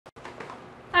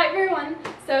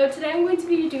everyone! So today I'm going to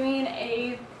be doing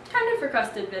a kind of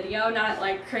requested video, not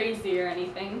like crazy or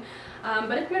anything,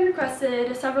 but it's been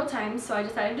requested several times, so I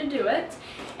decided to do it.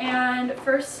 And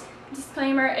first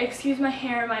disclaimer, excuse my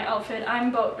hair and my outfit. I'm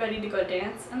about ready to go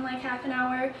dance in like half an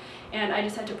hour, and I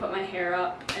just had to put my hair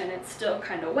up and it's still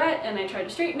kind of wet, and I tried to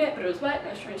straighten it but it was wet and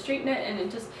I was trying to straighten it and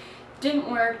it just didn't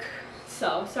work.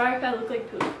 So sorry if I look like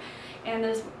poop. And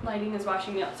this lighting is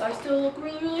washing me out, so I still look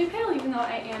really pale even though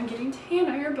I am getting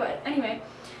tanner. But anyway,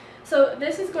 so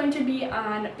this is going to be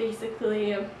on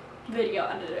basically video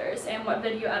editors and what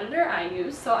video editor I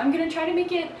use. So I'm going to try to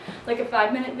make it like a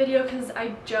 5-minute video because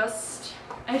I just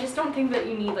don't think that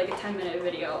you need like a 10-minute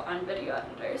video on video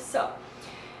editors. So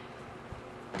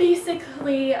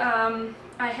basically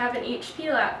I have an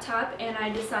HP laptop, and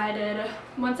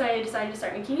once I decided to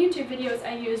start making YouTube videos,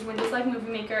 I used Windows Live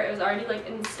Movie Maker. It was already like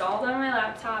installed on my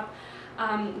laptop.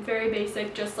 Very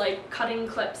basic, just like cutting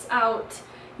clips out.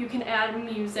 You can add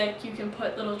music, you can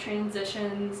put little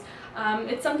transitions.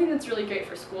 It's something that's really great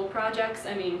for school projects.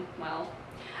 I mean, well,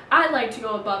 I like to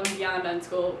go above and beyond on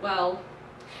school. Well,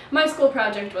 my school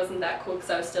project wasn't that cool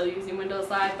because I was still using Windows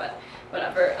Live, but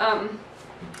whatever.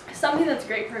 Something that's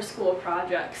great for school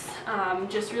projects,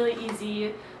 just really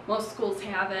easy. Most schools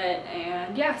have it,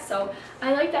 and yeah, so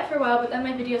I liked that for a while, but then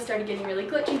my videos started getting really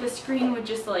glitchy. The screen would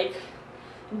just like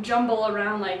jumble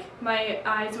around, like my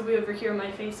eyes would be over here,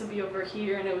 my face would be over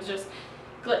here, and it was just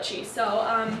glitchy.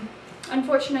 So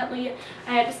unfortunately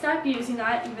I had to stop using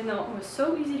that, even though it was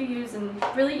so easy to use and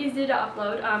really easy to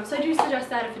upload. So I do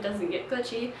suggest that if it doesn't get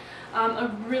glitchy.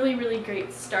 A really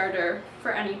great starter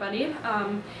for anybody.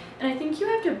 And I think you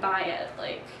have to buy it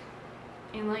like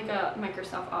in like a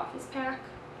Microsoft Office pack.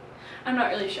 I'm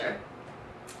not really sure.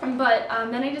 But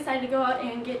then I decided to go out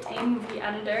and get a movie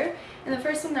editor. And the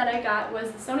first one that I got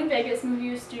was the Sony Vegas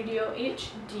Movie Studio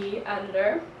HD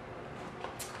editor.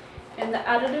 And the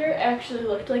editor actually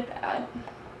looked like that.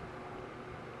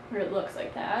 Or it looks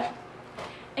like that.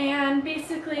 And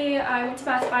basically I went to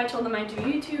Best Buy, told them I do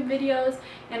YouTube videos,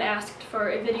 and asked for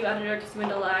a video editor because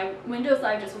Windows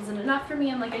Live just wasn't enough for me.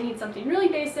 I'm like, I need something really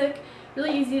basic,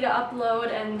 really easy to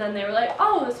upload, and then they were like,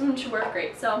 oh, this one should work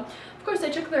great. So of course I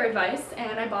took their advice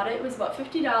and I bought it. It was about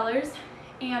 $50,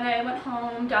 and I went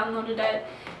home, downloaded it,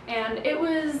 and it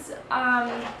was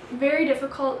very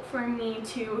difficult for me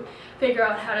to figure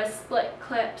out how to split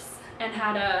clips and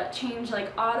how to change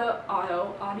like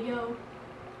audio,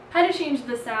 how to change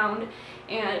the sound,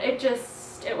 and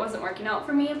it wasn't working out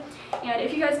for me. And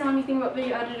if you guys know anything about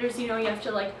video editors, you know you have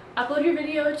to like upload your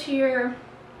video to your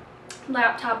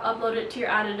laptop, upload it to your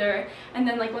editor, and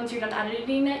then like once you're done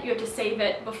editing it, you have to save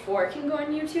it before it can go on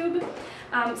YouTube.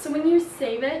 So when you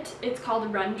save it, it's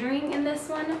called rendering in this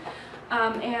one.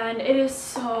 And it is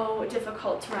so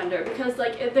difficult to render because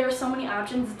like there are so many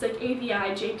options. It's like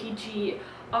AVI, JPG,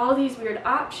 all these weird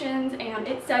options, and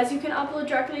it says you can upload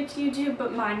directly to YouTube,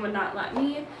 but mine would not let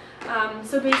me.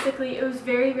 So basically it was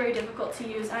very difficult to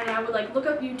use, and I would like look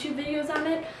up YouTube videos on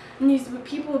it, and these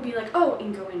people would be like, oh,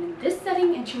 and go in this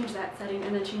setting and change that setting,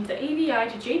 and then change the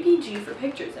AVI to JPG for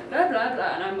pictures and blah blah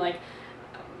blah, and I'm like,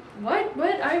 what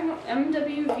I want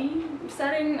MWV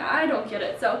setting? I don't get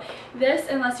it. So this,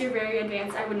 unless you're very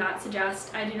advanced, I would not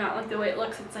suggest. I do not like the way it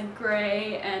looks. It's like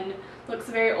gray and looks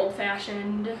very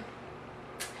old-fashioned,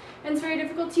 and it's very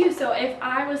difficult to use. So if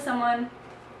I was someone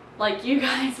like you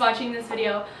guys watching this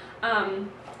video,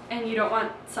 and you don't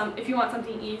want if you want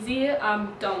something easy,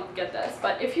 don't get this.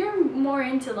 But if you're more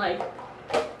into like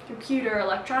computer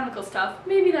electronical stuff,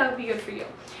 maybe that would be good for you.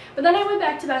 But then I went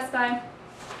back to Best Buy,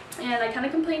 and I kind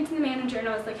of complained to the manager, and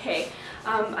I was like, hey,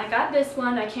 I got this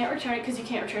one, I can't return it because you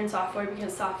can't return software,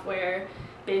 because software,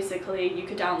 basically, you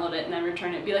could download it and then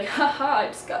return it and be like, haha, I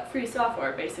just got free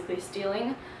software, basically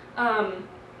stealing.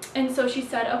 And so she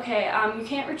said, okay, you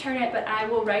can't return it, but I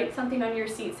will write something on your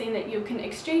receipt saying that you can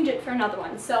exchange it for another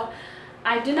one. So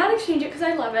I did not exchange it because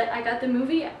I love it. I got the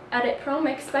Movie Edit Pro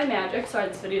Mix by Magic. Sorry,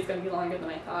 this video is going to be longer than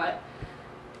I thought.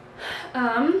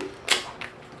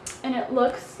 And it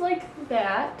looks like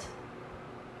that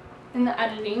in the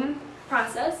editing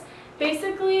process.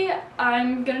 Basically,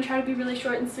 I'm going to try to be really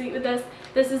short and sweet with this.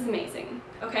 This is amazing,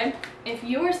 okay? If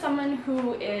you are someone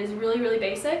who is really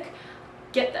basic,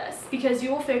 get this, because you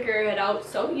will figure it out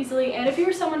so easily. And if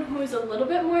you're someone who is a little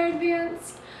bit more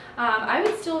advanced, I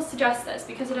would still suggest this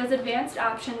because it has advanced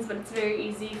options, but it's very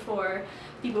easy for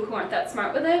people who aren't that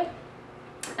smart with it.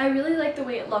 I really like the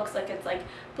way it looks. Like it's like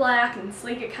black and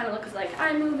sleek. It kind of looks like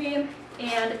iMovie,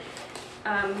 and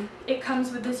it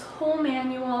comes with this whole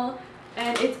manual,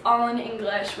 and it's all in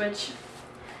English, which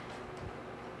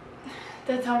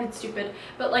that sounded stupid,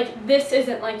 but like this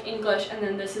isn't like English and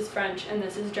then this is French and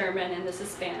this is German and this is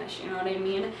Spanish, you know what I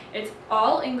mean? It's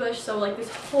all English, so like this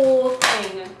whole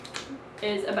thing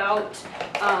is about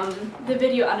the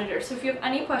video editor. So if you have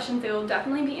any questions, they will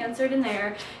definitely be answered in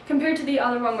there, compared to the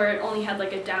other one where it only had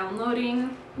like a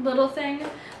downloading little thing.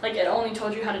 Like it only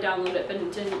told you how to download it, but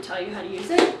it didn't tell you how to use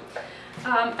it.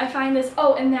 I find this,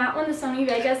 oh, and that one, the Sony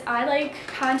Vegas, I like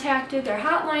contacted their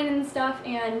hotline and stuff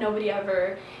and nobody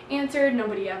ever answered,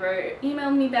 nobody ever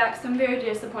emailed me back, so I'm very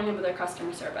disappointed with their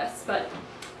customer service. But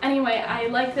anyway, I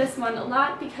like this one a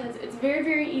lot because it's very,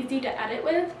 very easy to edit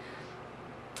with.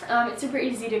 It's super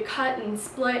easy to cut and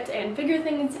split and figure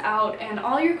things out, and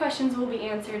all your questions will be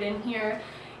answered in here.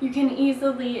 You can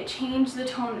easily change the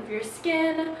tone of your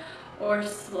skin, or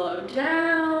slow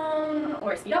down,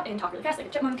 or speed up and talk really fast like a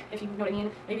chipmunk, if you know what I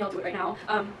mean. Maybe I'll do it right now.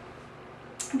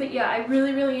 But yeah, I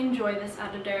really, really enjoy this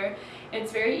editor.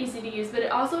 It's very easy to use, but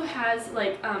it also has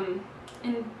like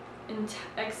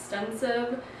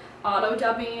extensive auto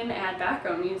dubbing, add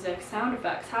background music, sound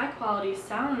effects, high quality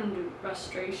sound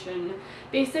restoration.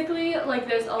 Basically, like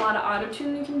there's a lot of auto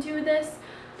tune you can do with this,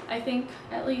 I think,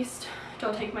 at least.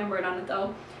 Don't take my word on it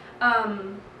though.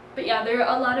 But yeah, there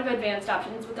are a lot of advanced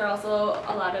options, but there are also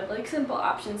a lot of like simple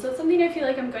options. So it's something I feel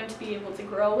like I'm going to be able to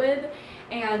grow with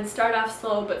and start off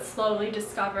slow but slowly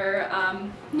discover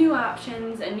new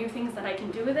options and new things that I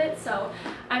can do with it. So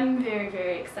I'm very,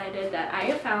 very excited that I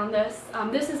have found this.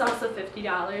 This is also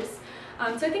 $50.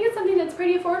 So I think it's something that's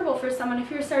pretty affordable for someone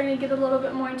if you're starting to get a little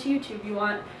bit more into YouTube. You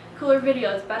want cooler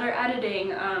videos, better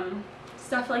editing,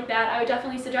 stuff like that. I would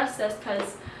definitely suggest this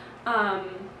because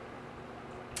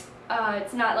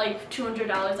it's not like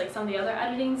 $200 like some of the other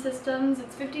editing systems.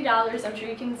 It's $50. I'm sure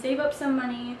you can save up some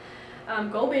money,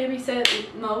 go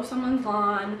babysit, mow someone's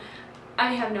lawn.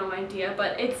 I have no idea,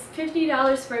 but it's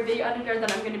 $50 for a video editor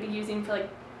that I'm going to be using for like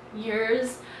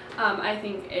years. I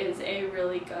think is a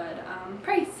really good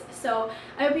price. So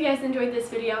I hope you guys enjoyed this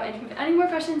video, and if you have any more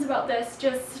questions about this,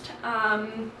 just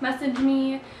message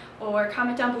me or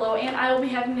comment down below, and I will be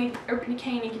having a Urban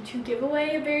Decay Naked 2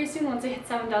 giveaway very soon once I hit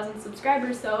 7,000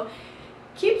 subscribers, so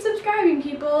keep subscribing,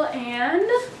 people. And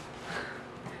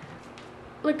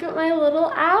look at my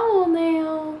little owl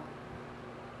now.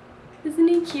 Isn't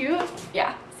he cute?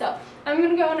 Yeah, so I'm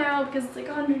gonna go now because it's like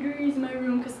 100 degrees in my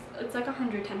room because it's like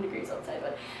 110 degrees outside.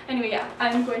 But anyway, yeah,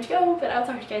 I'm going to go, but I'll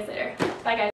talk to you guys later. Bye, guys.